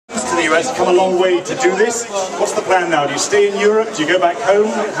the US, come a long way to do this. What's the plan now? Do you stay in Europe? Do you go back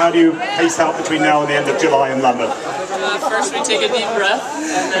home? How do you pace out between now and the end of July in London? First we take a deep breath,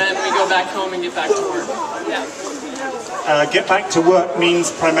 and then we go back home and get back to work. Yeah. Get back to work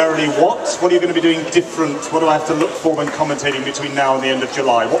means primarily what? What are you going to be doing different? What do I have to look for when commentating between now and the end of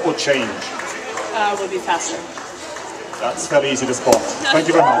July? What will change? We'll be faster. That's fairly easy to spot. Thank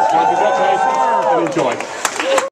you very much. Congratulations and enjoy.